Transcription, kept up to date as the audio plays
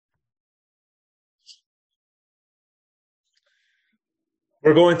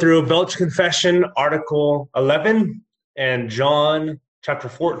We're going through Belch Confession, Article 11, and John chapter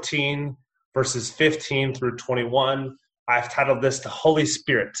 14, verses 15 through 21. I've titled this The Holy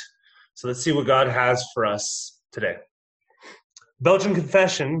Spirit. So let's see what God has for us today. Belgian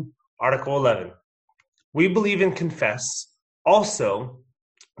Confession, Article 11. We believe and confess also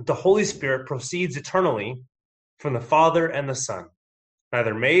that the Holy Spirit proceeds eternally from the Father and the Son,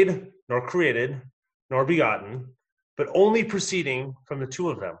 neither made nor created nor begotten, but only proceeding from the two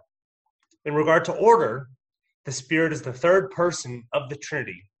of them. In regard to order, the Spirit is the third person of the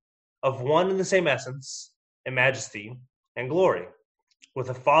Trinity, of one and the same essence, and majesty, and glory, with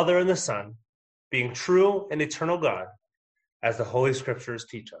the Father and the Son, being true and eternal God, as the Holy Scriptures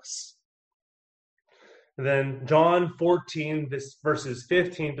teach us. And then John 14, verses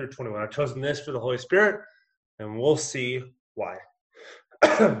 15 through 21. I've chosen this for the Holy Spirit, and we'll see why.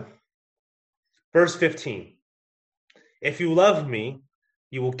 Verse 15. If you love me,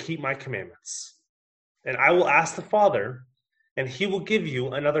 you will keep my commandments. And I will ask the Father, and he will give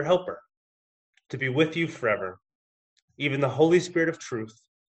you another helper to be with you forever, even the Holy Spirit of truth,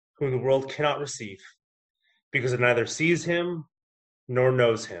 whom the world cannot receive, because it neither sees him nor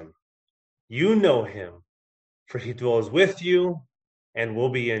knows him. You know him, for he dwells with you and will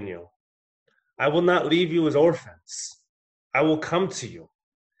be in you. I will not leave you as orphans. I will come to you.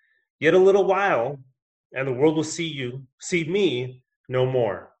 Yet a little while, and the world will see me no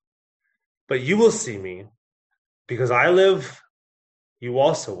more. But you will see me, because I live, you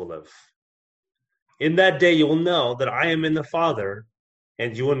also will live. In that day you will know that I am in the Father,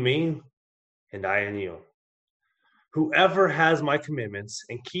 and you in me, and I in you. Whoever has my commandments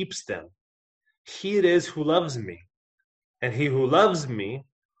and keeps them, he it is who loves me. And he who loves me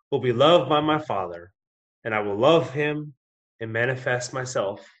will be loved by my Father, and I will love him and manifest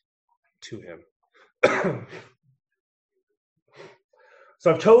myself to him.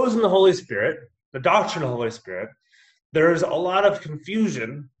 So I've chosen the Holy Spirit, the doctrine of the Holy Spirit. There's a lot of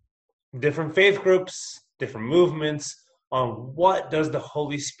confusion, different faith groups, different movements on what does the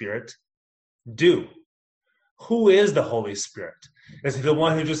Holy Spirit do? Who is the Holy Spirit? Is he the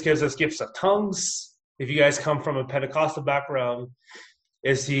one who just gives us gifts of tongues? If you guys come from a Pentecostal background,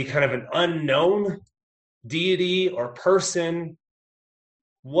 is he kind of an unknown deity or person?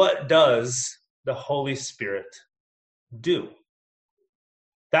 What does the Holy Spirit do?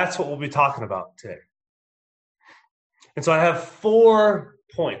 That's what we'll be talking about today. And so I have 4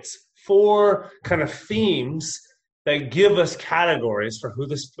 points, 4 kind of themes that give us categories for who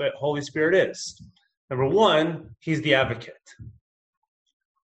the Holy Spirit is. Number 1, he's the advocate.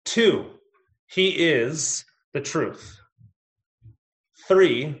 2, he is the truth.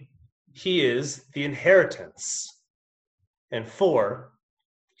 3, he is the inheritance. And 4,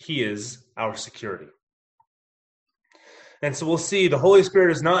 he is our security. And so we'll see the Holy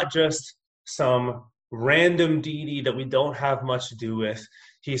Spirit is not just some random deity that we don't have much to do with.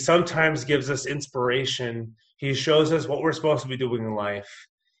 He sometimes gives us inspiration. He shows us what we're supposed to be doing in life.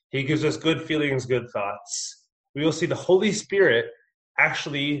 He gives us good feelings, good thoughts. We will see the Holy Spirit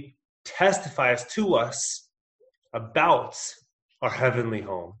actually testifies to us about our heavenly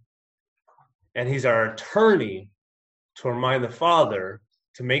home. And he's our attorney to remind the Father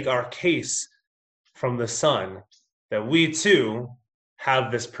to make our case from the Son that we too have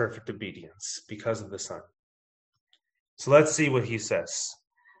this perfect obedience because of the Son. So let's see what he says.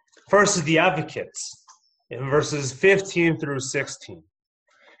 First is the advocate in verses 15 through 16.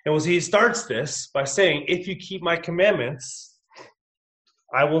 And he starts this by saying, if you keep my commandments,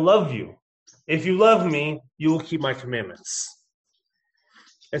 I will love you. If you love me, you will keep my commandments.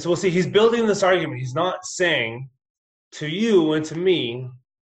 And so we'll see he's building this argument. He's not saying to you and to me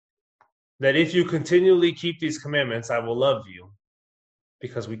that if you continually keep these commandments, I will love you,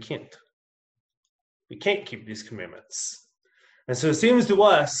 because we can't. We can't keep these commandments. And so it seems to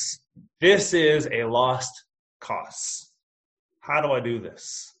us, this is a lost cause. How do I do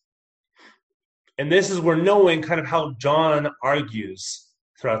this? And this is where knowing kind of how John argues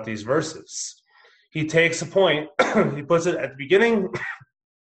throughout these verses. He takes a point, he puts it at the beginning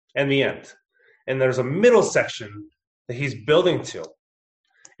and the end. And there's a middle section that he's building to.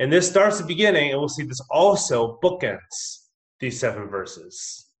 And this starts at the beginning, and we'll see this also bookends these 7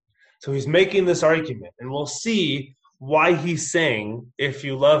 verses. So he's making this argument, and we'll see why he's saying, if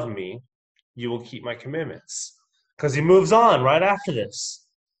you love me, you will keep my commandments. Because he moves on right after this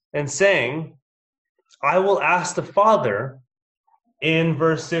and saying, I will ask the Father in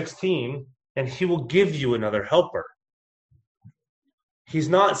verse 16, and he will give you another helper. He's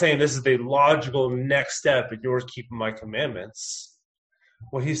not saying this is the logical next step in yours keeping my commandments.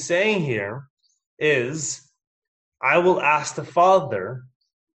 What he's saying here is, I will ask the Father,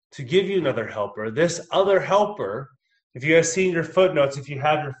 to give you another helper. This other helper, if you guys seen your footnotes, if you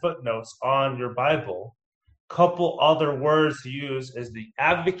have your footnotes on your Bible, couple other words to use is the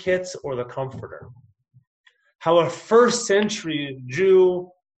advocate or the comforter. How a first century Jew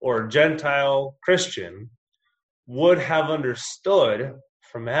or Gentile Christian would have understood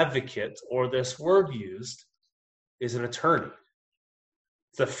from advocate, or this word used, is an attorney.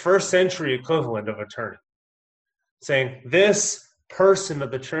 It's the first century equivalent of attorney. Saying this person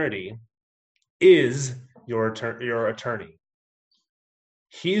of the Trinity is your attorney.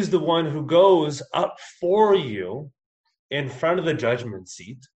 He's the one who goes up for you in front of the judgment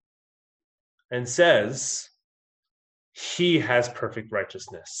seat and says, he has perfect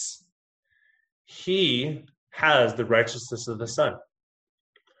righteousness. He has the righteousness of the Son.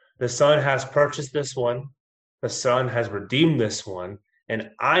 The Son has purchased this one. The Son has redeemed this one. And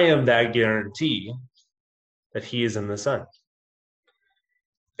I am that guarantee that he is in the Son.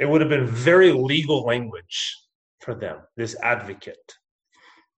 It would have been very legal language for them, this advocate.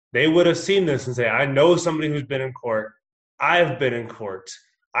 They would have seen this and say, I know somebody who's been in court. I've been in court.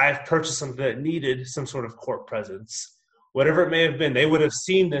 I've purchased something that needed some sort of court presence. Whatever it may have been, they would have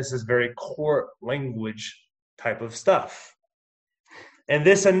seen this as very court language type of stuff. And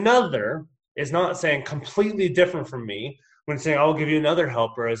this another is not saying completely different from me when saying, I'll give you another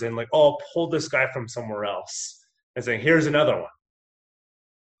helper, as in like, oh, I'll pull this guy from somewhere else. And saying, here's another one.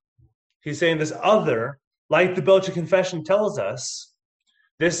 He's saying this other, like the Belgian Confession tells us,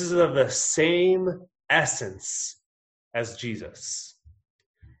 this is of the same essence as Jesus.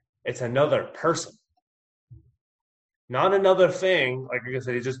 It's another person. Not another thing, like I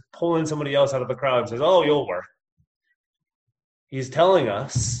said, he's just pulling somebody else out of the crowd and says, oh, you'll work. He's telling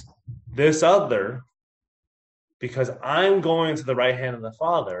us this other, because I'm going to the right hand of the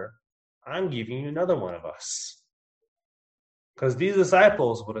Father, I'm giving you another one of us. Because these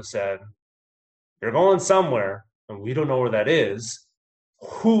disciples would have said, you're going somewhere, and we don't know where that is.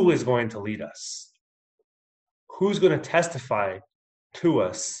 Who is going to lead us? Who's going to testify to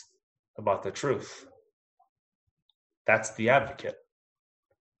us about the truth? That's the advocate.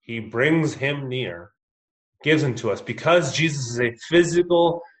 He brings him near, gives him to us. Because Jesus is a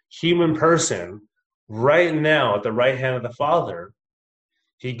physical human person right now at the right hand of the Father,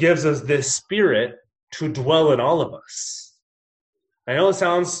 he gives us this Spirit to dwell in all of us. I know it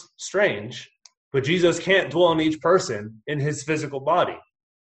sounds strange, but Jesus can't dwell in each person in his physical body.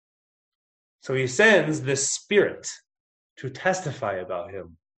 So he sends this Spirit to testify about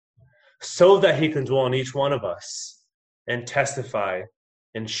him so that he can dwell in each one of us and testify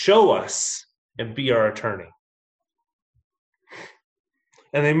and show us and be our attorney.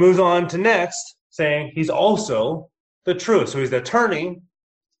 And then he moves on to next, saying he's also the truth. So he's the attorney,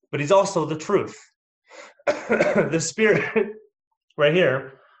 but he's also the truth. The Spirit, right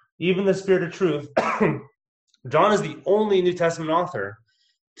here, even the Spirit of truth, John is the only New Testament author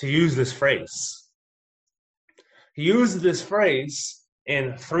to use this phrase. He uses this phrase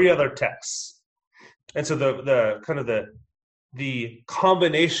in 3 other texts. And so the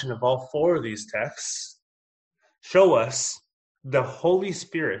combination of all 4 of these texts show us the Holy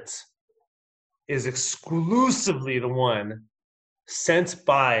Spirit is exclusively the one sent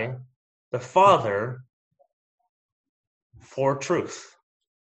by the Father for truth.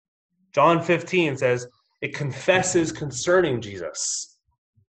 John 15 says it confesses concerning Jesus.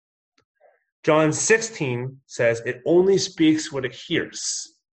 John 16 says it only speaks what it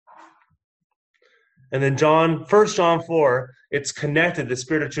hears. And then 1 John 4, it's connected, the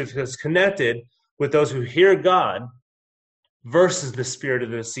Spirit of truth is connected with those who hear God versus the spirit of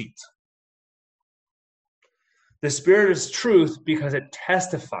deceit. The Spirit is truth because it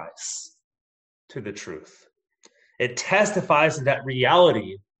testifies to the truth. It testifies to that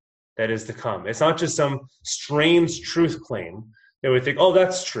reality that is to come. It's not just some strange truth claim that we think, oh,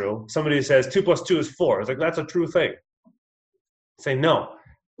 that's true. Somebody says 2 + 2 is 4. It's like, that's a true thing. Say, no,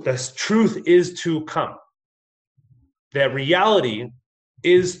 the truth is to come. That reality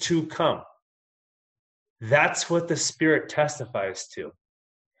is to come. That's what the Spirit testifies to.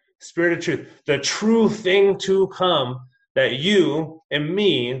 Spirit of truth, the true thing to come that you and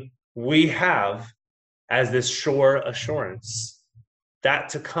me, we have as this sure assurance. That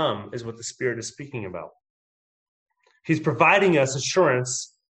to come is what the Spirit is speaking about. He's providing us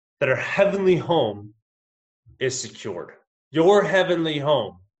assurance that our heavenly home is secured. Your heavenly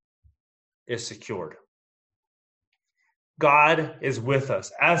home is secured. God is with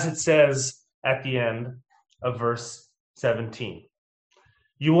us, as it says at the end of verse 17.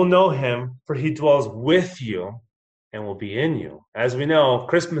 You will know him, for he dwells with you and will be in you. As we know,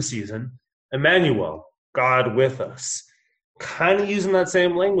 Christmas season, Emmanuel, God with us. kind of using that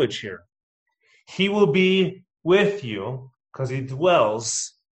same language here. He will be with you because he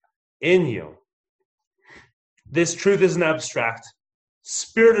dwells in you. This truth isn't abstract.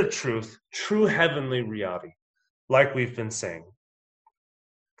 Spirit of truth, true heavenly reality, like we've been saying.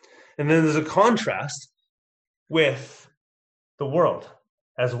 And then there's a contrast with the world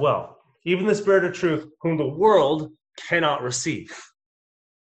as well. Even the Spirit of truth, whom the world cannot receive,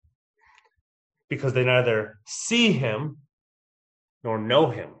 because they neither see him nor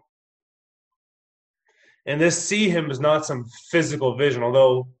know him. And this see him is not some physical vision,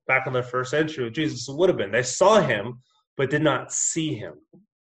 although back in the first century with Jesus, it would have been. They saw him, but did not see him.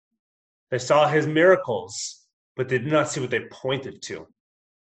 They saw his miracles, but they did not see what they pointed to.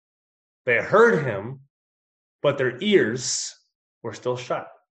 They heard him, but their ears were still shut.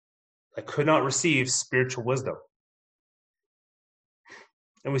 They could not receive spiritual wisdom.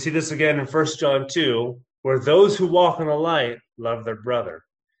 And we see this again in 1 John 2, where those who walk in the light love their brother.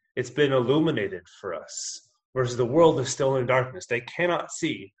 It's been illuminated for us, versus the world is still in darkness. They cannot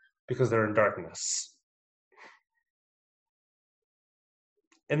see because they're in darkness.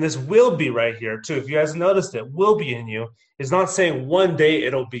 And this will be right here too. If you guys noticed it, will be in you is not saying one day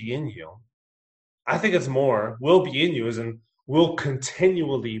it'll be in you. I think it's more, will be in you as in will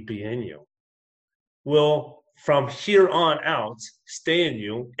continually be in you. Will from here on out stay in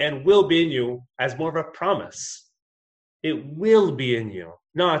you and will be in you as more of a promise. It will be in you,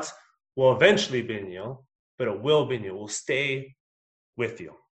 not will eventually be in you, but it will be in you, will stay with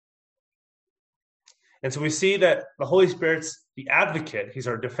you. And so we see that the Holy Spirit's the advocate. He's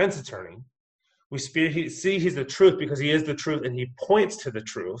our defense attorney. We see he's the truth because he is the truth and he points to the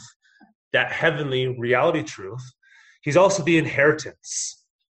truth, that heavenly reality truth. He's also the inheritance.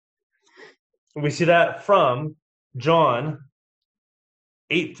 And we see that from John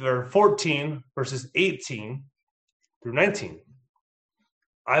 14, verses 18 through 19.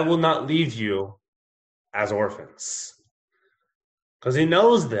 I will not leave you as orphans. Because he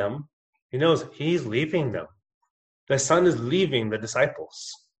knows them. He knows he's leaving them. The Son is leaving the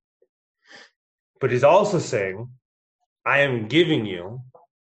disciples. But he's also saying, I am giving you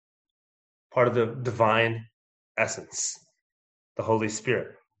part of the divine essence, the Holy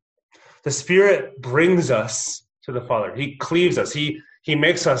Spirit. The Spirit brings us to the Father. He cleaves us. He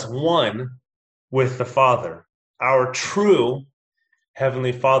makes us one with the Father, our true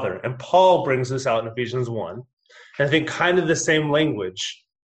Heavenly Father. And Paul brings this out in Ephesians 1. And I think kind of the same language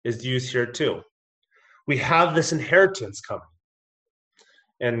is used here too. We have this inheritance coming.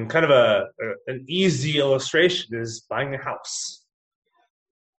 And kind of an easy illustration is buying a house.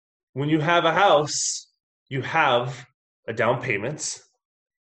 When you have a house, you have a down payment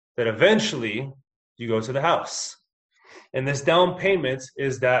that eventually you go to the house. And this down payment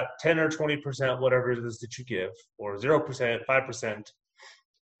is that 10 or 20%, whatever it is that you give, or 0%, 5%,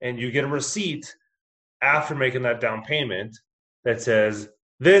 and you get a receipt after making that down payment that says,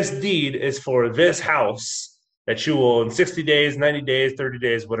 this deed is for this house that you will, in 60 days, 90 days, 30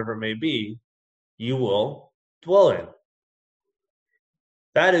 days, whatever it may be, you will dwell in.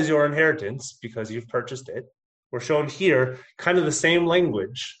 That is your inheritance because you've purchased it. We're shown here kind of the same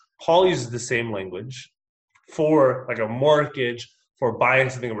language. Paul uses the same language for like a mortgage, for buying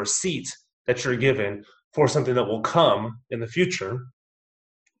something, a receipt that you're given for something that will come in the future.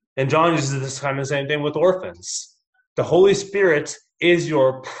 And John uses this kind of same thing with orphans. The Holy Spirit is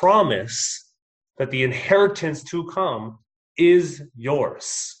your promise that the inheritance to come is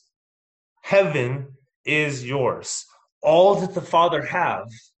yours. Heaven is yours. All that the Father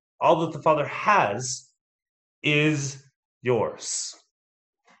has is yours.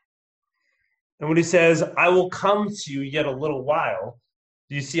 And when he says, I will come to you yet a little while,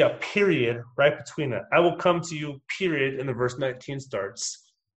 do you see a period right between that? I will come to you, period, and the verse 19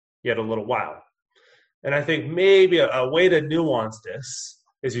 starts, yet a little while. And I think maybe a way to nuance this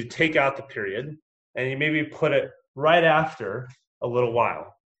is you take out the period and you maybe put it right after a little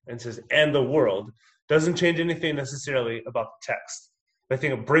while and says, and the world. Doesn't change anything necessarily about the text. But I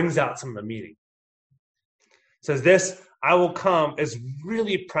think it brings out some of the meaning. It says this, I will come, is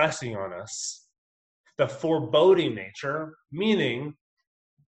really pressing on us the foreboding nature, meaning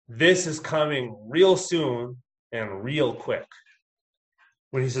this is coming real soon and real quick.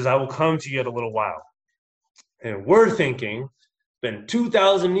 When he says, I will come to you yet a little while. And we're thinking, it's been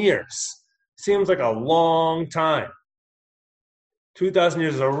 2,000 years. Seems like a long time. 2,000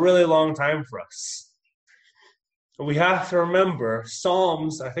 years is a really long time for us. We have to remember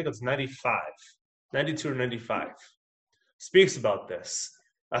Psalms, I think it's 92 or 95, speaks about this.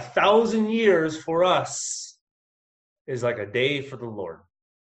 1,000 years for us is like a day for the Lord.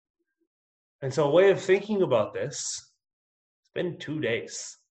 And so a way of thinking about this been 2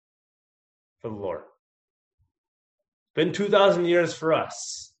 days for the Lord. It's been 2,000 years for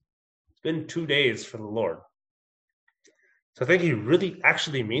us. It's been 2 days for the Lord. So I think he really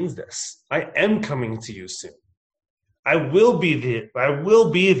actually means this. I am coming to you soon. I will be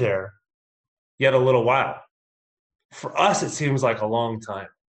there yet a little while. For us, it seems like a long time,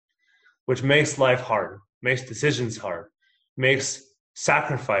 which makes life hard, makes decisions hard, makes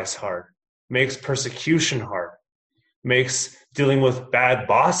sacrifice hard, makes persecution hard, makes dealing with bad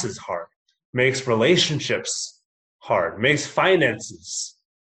bosses hard, makes relationships hard, makes finances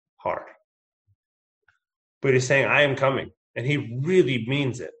hard. But he's saying, I am coming. And he really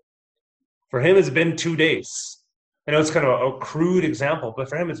means it. For him, it's been 2 days. I know it's kind of a crude example, but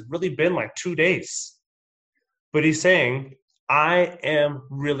for him, it's really been like 2 days. But he's saying, I am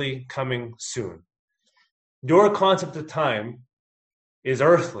really coming soon. Your concept of time is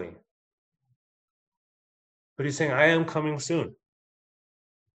earthly. But he's saying, I am coming soon.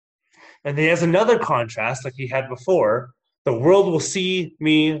 And he has another contrast like he had before. The world will see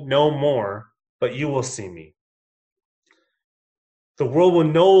me no more, but you will see me. The world will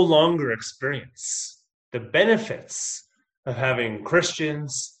no longer experience the benefits of having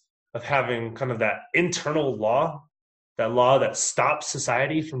Christians, of having kind of that internal law, that law that stops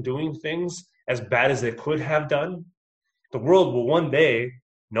society from doing things as bad as they could have done. The world will one day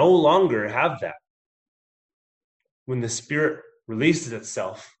no longer have that. When the Spirit releases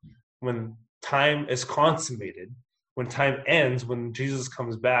itself, when time is consummated, when time ends, when Jesus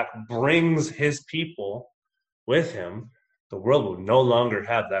comes back, brings his people with him, the world will no longer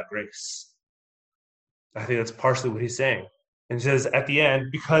have that grace. I think that's partially what he's saying. And he says at the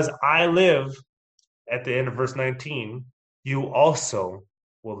end, because I live, at the end of verse 19, you also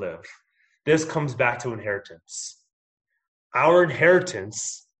will live. This comes back to inheritance. Our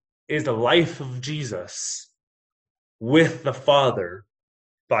inheritance is the life of Jesus with the Father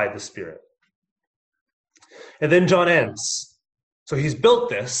by the Spirit. And then John ends. So he's built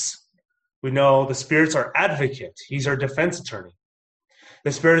this. We know the Spirit's our advocate. He's our defense attorney.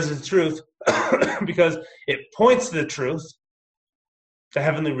 The Spirit is the truth because it points to the truth, the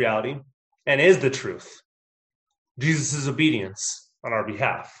heavenly reality, and is the truth. Jesus' obedience on our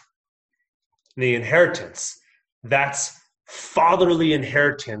behalf. And the inheritance, that's fatherly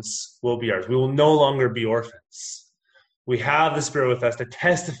inheritance will be ours. We will no longer be orphans. We have the Spirit with us that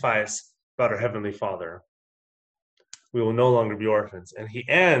testifies about our Heavenly Father. We will no longer be orphans. And he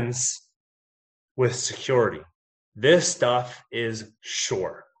ends with security. This stuff is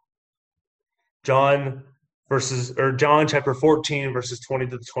sure. John chapter 14, verses 20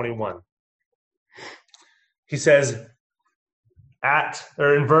 to 21. He says,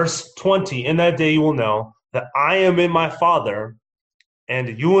 in verse 20, in that day you will know that I am in my Father,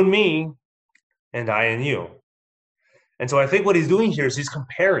 and you in me, and I in you. And so I think what he's doing here is he's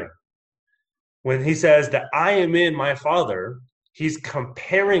comparing. When he says that I am in my Father, he's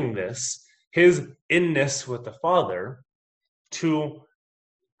comparing this, his inness with the Father, to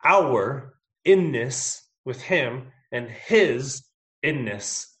our inness with him and his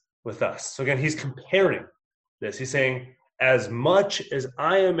inness with us. So again, he's comparing this. He's saying, as much as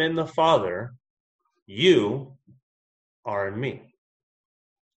I am in the Father, you are in me,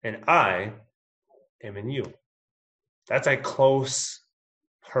 and I am in you. That's a close,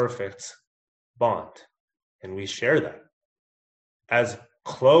 perfect bond, and we share that. As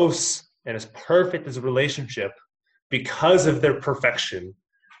close and as perfect as a relationship, because of their perfection,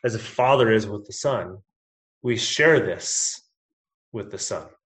 as a father is with the son, we share this with the Son.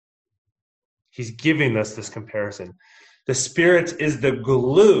 He's giving us this comparison. The Spirit is the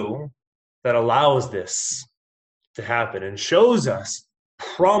glue that allows this to happen and shows us,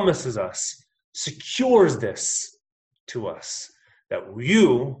 promises us, secures this to us, that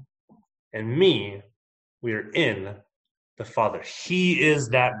you and me, we are in the Father. He is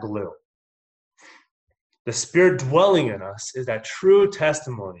that glue. The Spirit dwelling in us is that true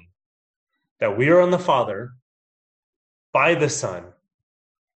testimony that we are on the Father by the Son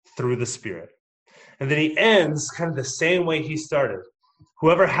through the Spirit. And then he ends kind of the same way he started.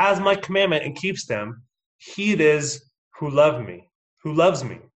 Whoever has my commandment and keeps them, he it is who loves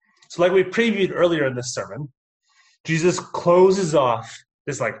me. So like we previewed earlier in this sermon, Jesus closes off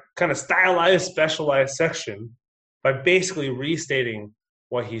this like kind of stylized, specialized section by basically restating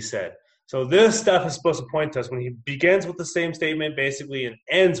what he said. So this stuff is supposed to point to us when he begins with the same statement basically and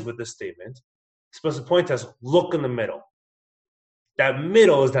ends with this statement. It's supposed to point to us, look in the middle. That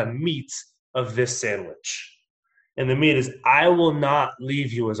middle is that meat of this sandwich. And the meat is, I will not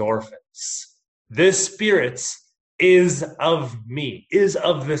leave you as orphans. This Spirit is of me, is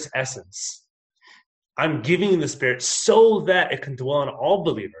of this essence. I'm giving the Spirit so that it can dwell on all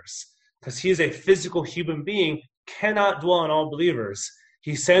believers. Because he is a physical human being, cannot dwell on all believers.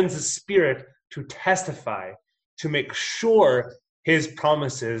 He sends the Spirit to testify, to make sure his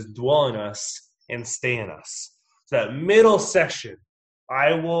promises dwell in us and stay in us. So that middle section,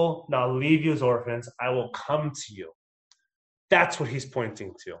 I will not leave you as orphans, I will come to you. That's what he's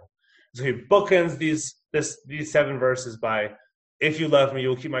pointing to. So he bookends these 7 verses by, if you love me, you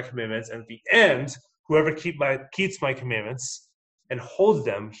will keep my commandments. And at the end, whoever keeps my commandments and holds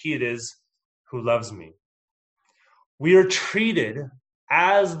them, he it is who loves me. We are treated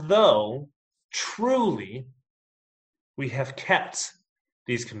as though truly we have kept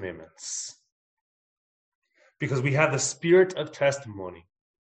these commandments. Because we have the spirit of testimony,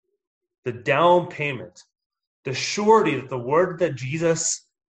 the down payment, the surety that the word that Jesus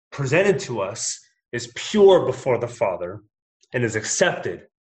presented to us is pure before the Father and is accepted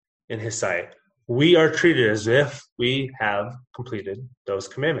in his sight. We are treated as if we have completed those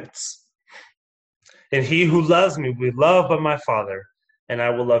commandments. And he who loves me will be loved by my Father, and I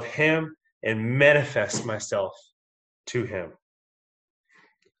will love him and manifest myself to him.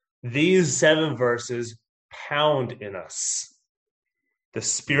 These 7 verses pound in us the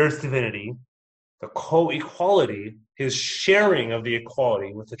Spirit's divinity, the co-equality, his sharing of the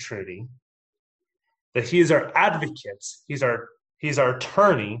equality with the Trinity, that he is our advocate, he's our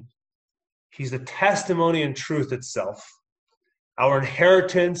attorney, he's the testimony and truth itself, our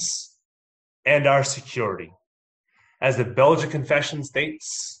inheritance and our security. As the Belgian Confession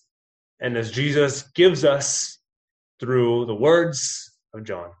states, and as Jesus gives us through the words of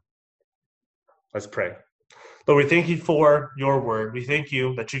John. Let's pray. Lord, we thank you for your word. We thank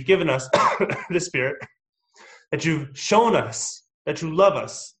you that you've given us the Spirit, that you've shown us that you love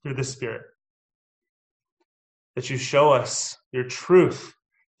us through the Spirit, that you show us your truth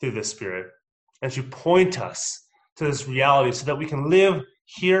through the Spirit, that you point us to this reality so that we can live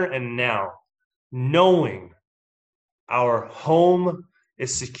here and now, knowing our home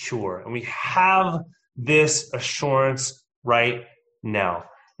is secure. And we have this assurance right now.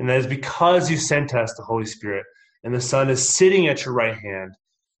 And that is because you sent us the Holy Spirit, and the Son is sitting at your right hand,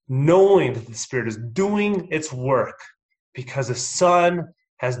 knowing that the Spirit is doing its work because the Son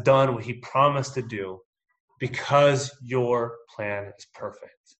has done what he promised to do, because your plan is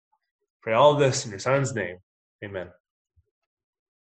perfect. Pray all this in your Son's name. Amen.